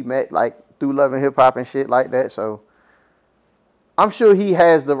people that he met like through Love and Hip Hop and shit like that. So I'm sure he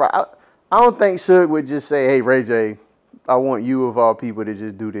has the right. I don't think Suge would just say, "Hey, Ray J, I want you of all people to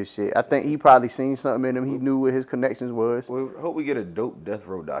just do this shit." I think he probably seen something in him. He knew what his connections was. Well, hope we get a dope Death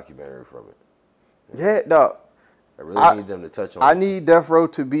Row documentary from it. Yeah, dog. I really need them to touch on. I need Death Row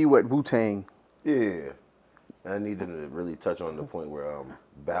to be what Wu-Tang. Yeah, I need them to really touch on the point where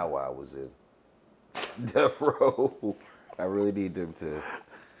Bow Wow was in Death Row. I really need them to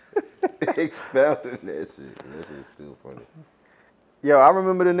expound on that shit. That shit's still funny. Yo, I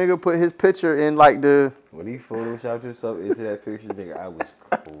remember the nigga put his picture in like the. When he photoshopped himself into that picture, nigga, I was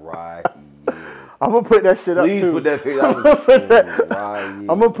crying. I'm gonna put that shit up too. Please put that picture. I was crying.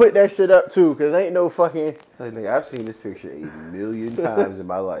 I'm gonna put that shit up too, cause ain't no fucking. Like, nigga, I've seen this picture 1,000,000 times in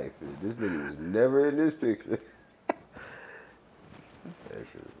my life. This nigga was never in this picture. That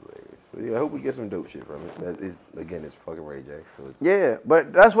shit was hilarious. But yeah, I hope we get some dope shit from it. That is, again, it's fucking Ray J. So it's Yeah,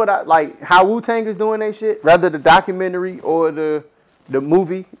 but that's what I like. How Wu-Tang is doing that shit, rather the documentary or the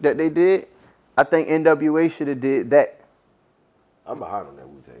movie that they did. I think NWA should have did that. I'm behind on that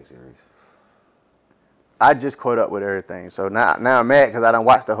Wu-Tang series. I just caught up with everything, so now I'm mad because I done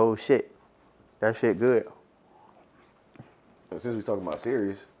watched the whole shit. That shit good. And since we talking about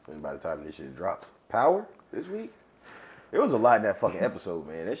series, and by the time this shit drops, Power this week. There was a lot in that fucking episode,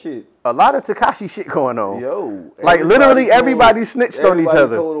 man. That shit. A lot of Tekashi shit going on. Yo, like literally everybody snitched on each other.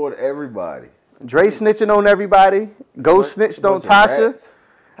 Everybody told on everybody. Dre snitching on everybody. Ghost snitched on Tasha.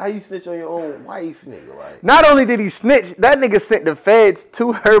 How you snitch on your own wife, nigga? Like, not only did he snitch, that nigga sent the feds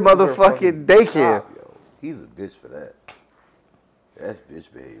to her motherfucking daycare. Shop, yo. He's a bitch for that. That's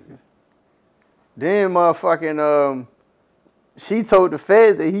bitch behavior. Then motherfucking she told the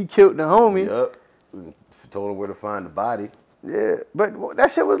feds that he killed the homie. Yup. Told him where to find the body. Yeah, but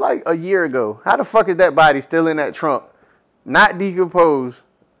that shit was like a year ago. How the fuck is that body still in that trunk, not decomposed?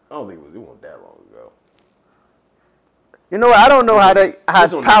 I don't think it wasn't that long ago. You know what? I don't know how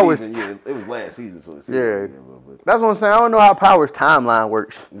Powers. Yeah, it was last season, so it's yeah. That's what I'm saying. I don't know how Powers' timeline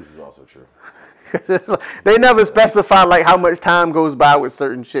works. This is also true. They never specify like how much time goes by with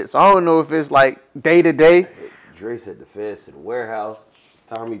certain shit, so I don't know if it's like day to day. Dre said the feds to the warehouse.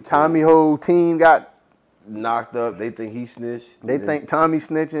 Tommy whole team got knocked up. They think he snitched. They think Tommy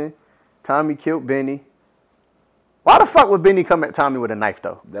snitching. Tommy killed Benny. Why the fuck would Benny come at Tommy with a knife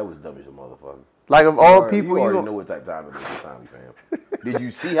though? That was dumb as a motherfucker. Like of all people, you already know what type of time it is with Tommy, fam. Did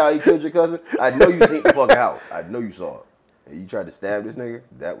you see how he killed your cousin? I know you seen the fucking house. I know you saw it. And you tried to stab this nigga?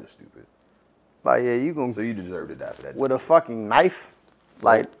 That was stupid. Like, yeah, you gonna. So you deserve to die for that. With a fucking knife?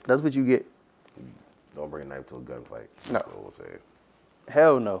 Like, that's what you get. Don't bring a knife to a gunfight. No. That's what I'm saying.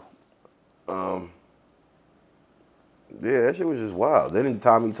 Hell no. Yeah, that shit was just wild. Then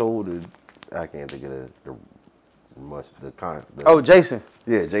Tommy told I can't think of Oh, Jason.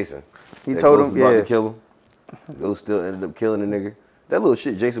 Yeah, Jason. He That told Ghost him, was about yeah. to kill him. Ghost still ended up killing the nigga. That little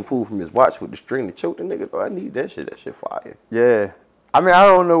shit Jason pulled from his watch with the string to choke the nigga. Oh, I need that shit. That shit fire. Yeah. I mean, I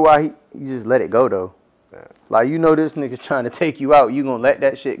don't know why he just let it go, though. Yeah. Like, you know this nigga's trying to take you out. You gonna let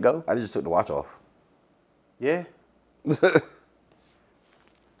that shit go? I just took the watch off. Yeah.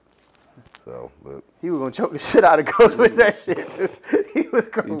 So, but He was gonna choke the shit out of Ghost with that shit, too. He was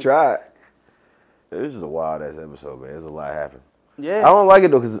he gonna... tried. This is a wild ass episode, man. There's a lot happened. Yeah. I don't like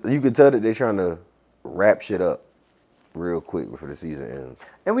it though, because you can tell that they're trying to wrap shit up real quick before the season ends.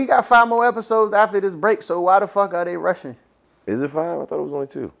 And we got 5 more episodes after this break, so why the fuck are they rushing? Is it 5? I thought it was only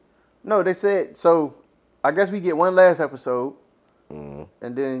 2. No, they said, so I guess we get one last episode, Mm-hmm.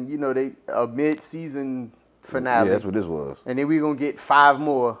 and then, you know, a mid-season finale. Yeah, that's what this was. And then we're going to get 5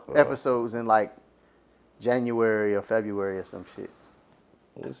 more episodes in, like, January or February or some shit.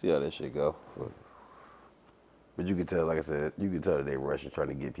 Let's see how that shit go. But you can tell, like I said, you can tell that they rushing, trying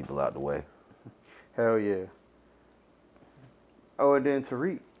to get people out the way. Hell yeah. Oh, and then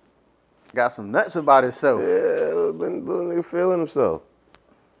Tariq got some nuts about himself. Yeah, little nigga feeling himself.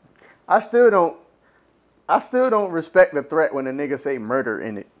 I still don't respect the threat when a nigga say murder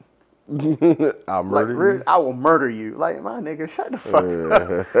in it. I'll murder you. I will murder you. Like, my nigga, shut the fuck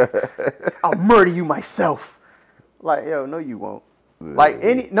up. I'll murder you myself. Like, yo, no you won't. Like,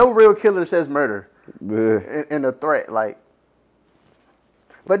 no real killer says murder in a threat. Like,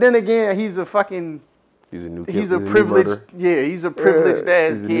 but then again, he's a fucking... He's a new killer. He's a privileged... Yeah, he's a privileged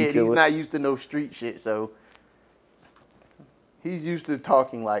ass he's a new kid. He's killer. not used to no street shit, so... He's used to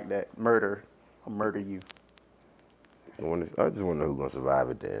talking like that. Murder. I'll murder you. I just want to know who's going to survive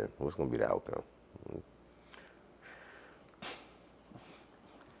it then. What's going to be the outcome?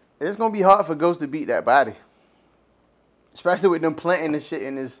 It's going to be hard for Ghost to beat that body. Especially with them planting the shit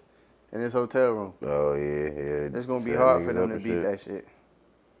in his hotel room. Oh, yeah. It's going to be Set hard niggas for them up to and beat that shit.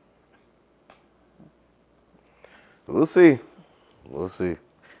 We'll see. We'll see.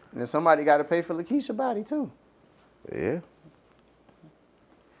 And then somebody got to pay for Lakeisha's body, too. Yeah.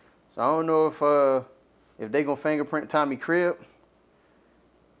 So I don't know if they going to fingerprint Tommy crib.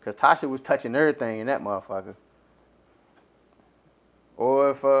 Because Tasha was touching everything in that motherfucker. Or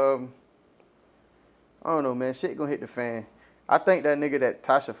if, I don't know, man. Shit going to hit the fan. I think that nigga that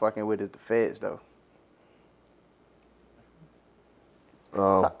Tasha fucking with is the feds, though.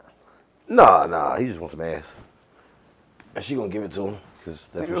 Nah. He just wants some ass. And she gonna give it to him, because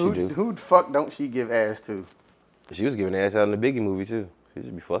that's what she do. Who the fuck don't she give ass to? She was giving ass out in the Biggie movie, too. She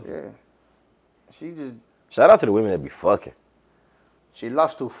just be fucking. Yeah. She just... Shout out to the women that be fucking. She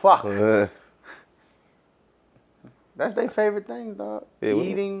loves to fuck. Yeah, That's their favorite thing, dog. Yeah,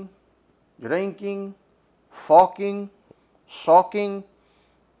 Eating, drinking, fucking, sucking.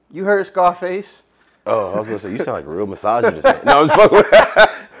 You heard Scarface. oh, I was gonna say, you sound like a real misogynist. Man. No, I'm just fucking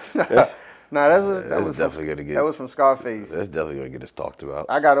with Nah, that was definitely gonna get. That was from Scarface. That's definitely gonna get us talked about.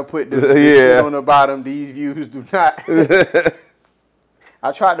 I gotta put the Yeah. shit on the bottom. These views do not.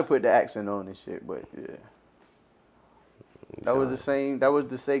 I tried to put the accent on this shit, but yeah. That was the same. That was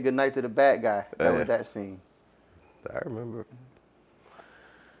to say goodnight to the bad guy. That was that scene. I remember.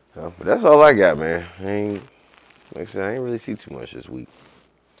 But that's all I got, man. Like I said, I ain't really see too much this week.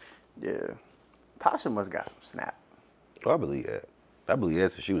 Yeah. Tasha must got some snap. Oh, I believe that. I believe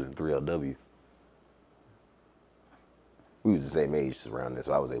that since she was in 3LW. We was the same age around this,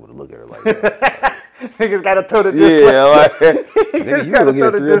 so I was able to look at her like that. Niggas gotta throw the disclaimer. Yeah, like, nigga, you were looking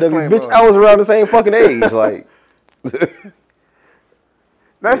at 3LW. Bitch, I was around the same fucking age. Like,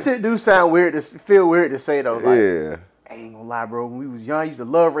 that shit do sound weird to feel weird to say though. Like, yeah. I ain't gonna lie, bro. When we was young, I used to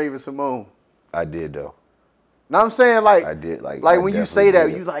love Raven Simone. I did, though. Now I'm saying like I did, like when you say that,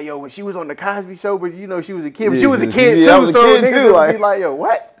 did. you like, yo, when she was on the Cosby Show, but you know she was a kid. But Yeah, she was a she- kid yeah, too, I was a so kid, niggas too, would like- be like, yo,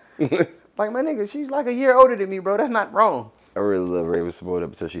 what? Like, my nigga, she's like a year older than me, bro. That's not wrong. I really love Raven Simone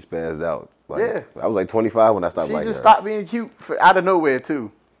up until she spazzed out. Like, Yeah. I was like 25 when I stopped She liking just her. stopped being cute out of nowhere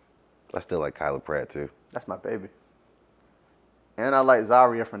too. I still like Kyla Pratt, too. That's my baby. And I like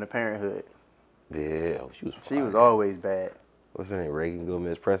Zaria from The Parenthood. Yeah, oh, she was fire. She was always bad. What's her name? Reagan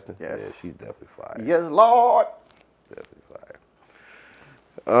Gomez Preston? Yes. Yeah, she's definitely fire. Yes, Lord. Definitely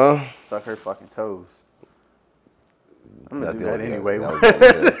fire. Suck her fucking toes. I'm gonna do nothing that like anyway.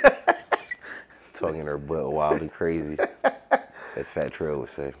 That was tongue in her butt, wild and crazy. As Fat Trail would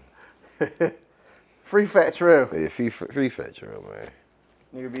say. Free Fat Trail. Yeah, free Fat Trail, man.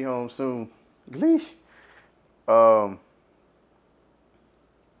 Nigga be home soon. Leash. Yeah,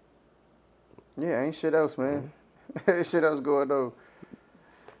 ain't shit else, man. Ain't shit else going on.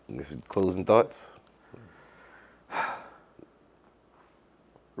 Closing thoughts?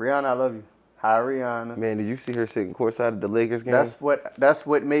 Rihanna, I love you. Hi, Rihanna. Man, did you see her sitting courtside at the Lakers game? That's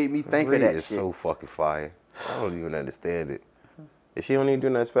what made me think of that is shit. so fucking fire. I don't even understand it. If she don't even do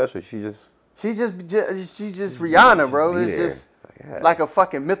nothing special, she just Rihanna, bro. be It's there. just Yeah. like a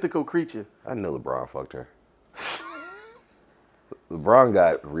fucking mythical creature. I know LeBron fucked her. LeBron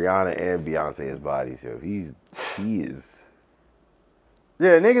got Rihanna and Beyonce's bodies, yo. He is.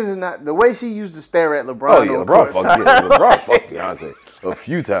 Yeah, niggas is not the way she used to stare at LeBron. Oh yeah, LeBron fucked Beyonce a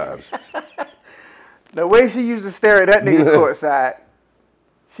few times. The way she used to stare at that nigga courtside.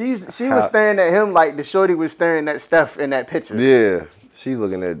 She was staring at him like the shorty was staring at Steph in that picture. Yeah, she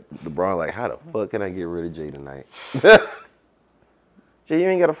looking at LeBron like, how the fuck can I get rid of Jay tonight? Jay, you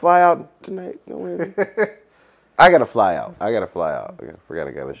ain't got to fly out tonight? No way. I got to fly out. I forgot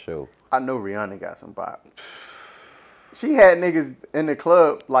I got a show. I know Rihanna got some pop. She had niggas in the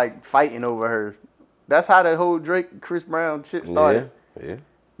club like fighting over her. That's how the whole Drake, Chris Brown shit started. Yeah.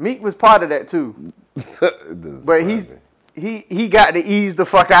 Meek was part of that too. But he got to ease the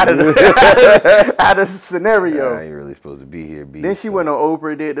fuck out of the out of the scenario. I ain't really supposed to be here. Then she went on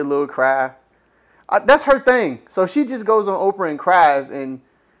Oprah, did the little cry. That's her thing. So she just goes on Oprah and cries, and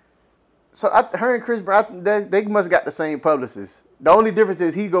so her and Chris Brown, they must got the same publicist. The only difference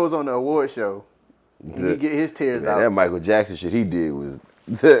is he goes on the award show. He get his tears out. That Michael Jackson shit he did was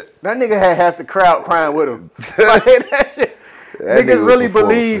that nigga had half the crowd crying with him. Like, that shit. Niggas really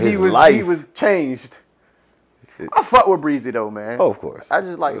believe he was changed. I fuck with Breezy though, man. Oh, of course. I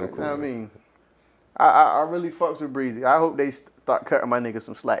just like, you know what I mean? I really fucks with Breezy. I hope they start cutting my nigga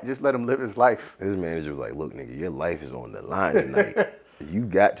some slack. Just let him live his life. His manager was like, look, nigga, your life is on the line tonight. You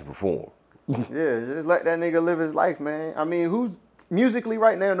got to perform. Yeah, just let that nigga live his life, man. I mean, who's musically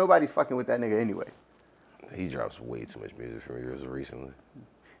right now, nobody's fucking with that nigga anyway. He drops way too much music from years recently.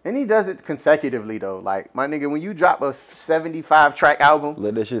 And he does it consecutively though. Like, my nigga, when you drop a 75 track album,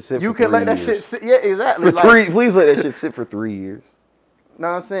 let that shit sit you for 3 can let years. that shit sit. Yeah, exactly. Please let that shit sit for 3 years. Know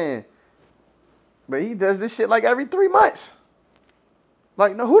what I'm saying? But he does this shit like every 3 months.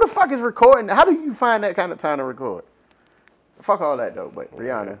 Like, no, who the fuck is recording? How do you find that kind of time to record? Fuck all that though. But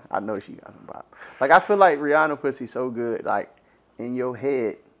Rihanna, I know she got some pop. Like, I feel like Rihanna pussy so good. Like, in your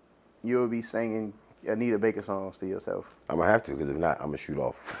head, you'll be singing Anita Baker songs to yourself. I'm gonna have to, because if not, I'm gonna shoot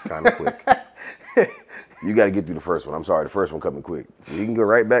off kind of quick. You got to get through the first one. I'm sorry, the first one coming quick. So you can go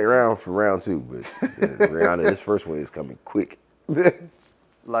right back around for round 2, but Rihanna, this first one is coming quick.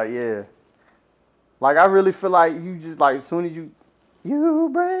 Like, yeah. Like, I really feel like you just, like, as soon as you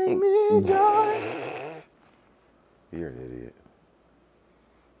bring me joy. You're an idiot.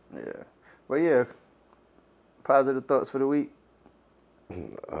 Yeah. But yeah, positive thoughts for the week.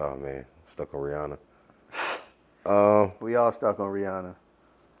 Oh man, stuck on Rihanna. We all stuck on Rihanna.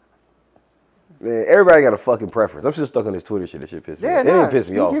 Man, everybody got a fucking preference. I'm still stuck on this Twitter shit. That shit pissed me off. It didn't piss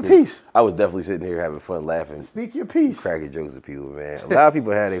me off. Speak your piece. I was definitely sitting here having fun laughing. Speak your piece. Cracking jokes at people, man. A lot of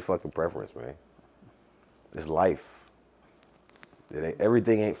people have their fucking preference, man. It's life.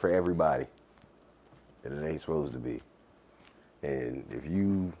 Everything ain't for everybody. And it ain't supposed to be. And if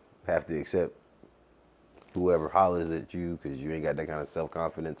you have to accept whoever hollers at you because you ain't got that kind of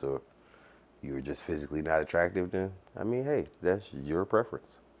self-confidence or you're just physically not attractive, then, I mean, hey, that's your preference.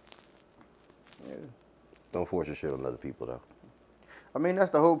 Yeah. Don't force your shit on other people, though. I mean,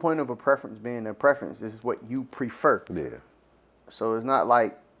 that's the whole point of a preference being a preference. This is what you prefer. Yeah. So it's not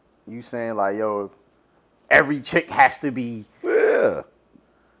like you saying, like, yo, every chick has to be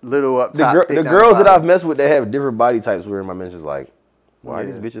little up top. The girls that I've messed with that have different body types were in my mentions like, why are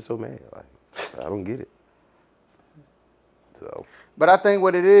these bitches so mad? Like, I don't get it. So. But I think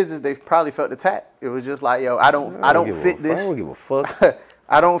what it is they probably felt attacked. It was just like, yo, I don't fit this. I don't give a fuck.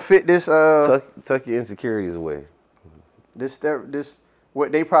 I don't fit this. Tuck your insecurities away. This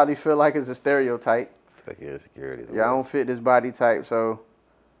what they probably feel like is a stereotype. Tuck your insecurities away. Yeah, I don't fit this body type, so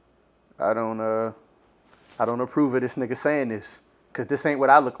I don't approve of this nigga saying this, cause this ain't what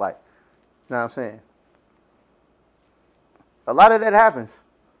I look like. You know what I'm saying? A lot of that happens.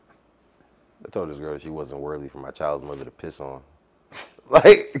 I told this girl that she wasn't worthy for my child's mother to piss on.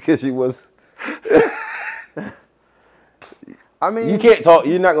 Like, because she was. I mean, you can't talk.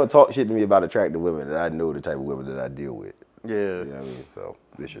 You're not gonna talk shit to me about attractive women that I know the type of women that I deal with. Yeah. You know what I mean? So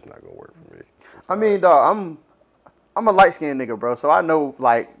this shit's not gonna work for me. I mean, dog, I'm a light skinned nigga, bro. So I know,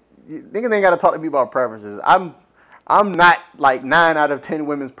 like, niggas ain't gotta talk to me about preferences. I'm not like 9 out of 10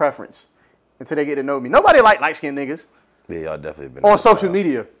 women's preference until they get to know me. Nobody like light skinned niggas. Yeah, y'all definitely been on social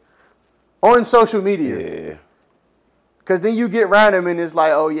media. On social media. Yeah. Cause then you get around them and it's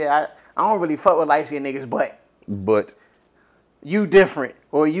like, oh yeah, I don't really fuck with light skinned niggas, but you different,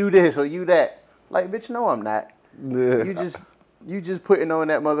 or you this, or you that. Like, bitch, no, I'm not. Yeah. You just putting on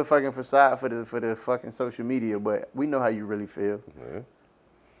that motherfucking facade for the fucking social media, but we know how you really feel. Yeah.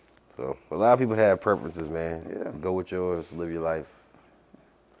 So a lot of people have preferences, man. Yeah. Go with yours, live your life.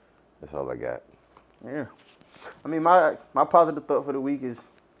 That's all I got. Yeah. I mean, my positive thought for the week is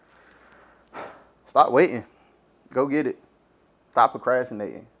stop waiting. Go get it. Stop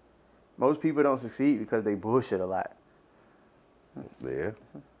procrastinating. Most people don't succeed because they bullshit a lot. Yeah.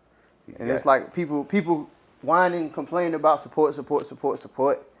 And it's like people whining, complaining about support.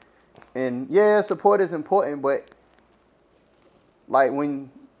 And yeah, support is important, but like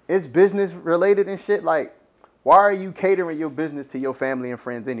when it's business related and shit, like why are you catering your business to your family and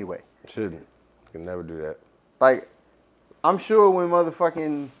friends anyway? Shouldn't. You can never do that. Like, I'm sure when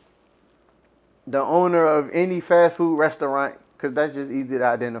motherfucking the owner of any fast food restaurant, because that's just easy to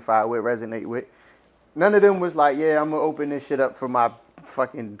identify with, resonate with, none of them was like, yeah, I'm going to open this shit up for my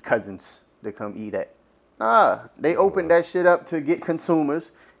fucking cousins to come eat at. Nah, they opened that shit up to get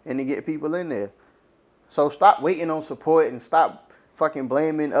consumers and to get people in there. So stop waiting on support and stop fucking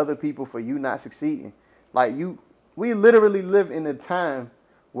blaming other people for you not succeeding. Like, we literally live in a time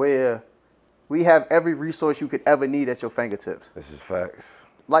where we have every resource you could ever need at your fingertips. This is facts.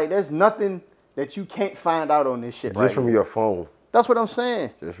 Like, there's nothing that you can't find out on this shit Just from your phone. That's what I'm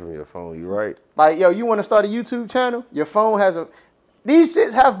saying. Just from your phone. You're right. Like, yo, you want to start a YouTube channel? Your phone has a... These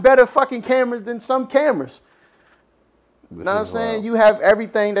shits have better fucking cameras than some cameras. Know what I'm saying? Wild. You have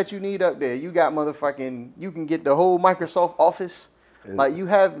everything that you need up there. You got motherfucking... You can get the whole Microsoft Office. Like, you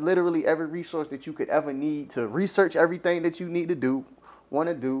have literally every resource that you could ever need to research everything that you need to do, want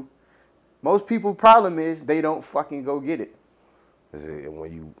to do. Most people's problem is they don't fucking go get it. And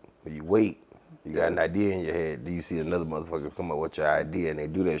when you wait, you got an idea in your head. Do you see another motherfucker come up with your idea and they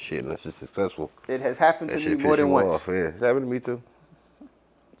do that shit and it's just successful? It has happened to That me shit more piss than you once. off. Yeah, it's happened to me too.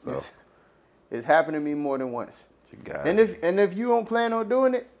 So It's happened to me more than once. God. And if you don't plan on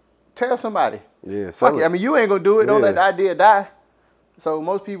doing it, tell somebody. Yeah, Fuck it. I mean, you ain't gonna do it. Don't let the Yeah. idea die. So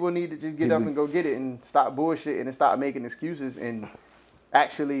most people need to just get up People- and go get it and stop bullshitting and stop making excuses and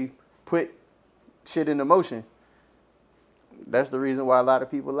actually put shit into motion. That's the reason why a lot of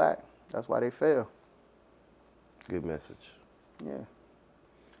people lack. That's why they fail. Good message. Yeah.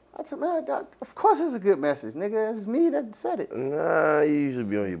 That's of course it's a good message, nigga. It's me that said it. Nah, you usually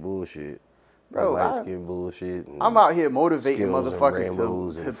be on your bullshit. Bro, light skin bullshit. I'm out here motivating skills and motherfuckers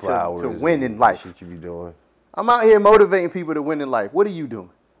rainbows and to flowers win and in life. Shit you be doing. I'm out here motivating people to win in life. What are you doing?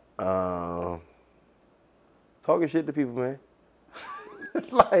 Talking shit to people, man.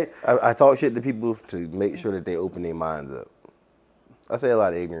 Like, I talk shit to people to make sure that they open their minds up. I say a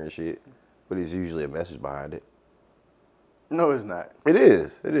lot of ignorant shit, but it's usually a message behind it. no, it's not. It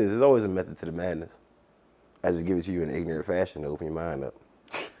is. It is. There's always a method to the madness. I just give it to you in an ignorant fashion to open your mind up.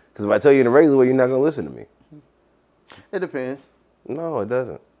 Because if I tell you in a regular way, you're not going to listen to me. It depends. No, it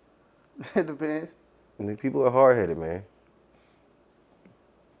doesn't. It depends. And the people are hard-headed, man.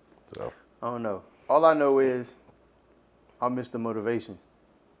 So, I don't know. All I know is I miss the motivation.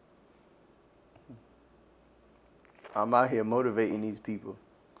 I'm out here motivating these people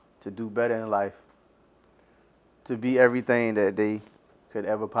to do better in life, to be everything that they could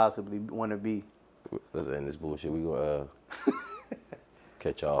ever possibly want to be. let's end this bullshit. We going to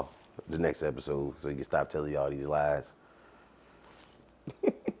catch y'all the next episode so you can stop telling y'all these lies.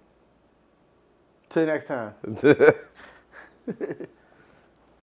 Till next time.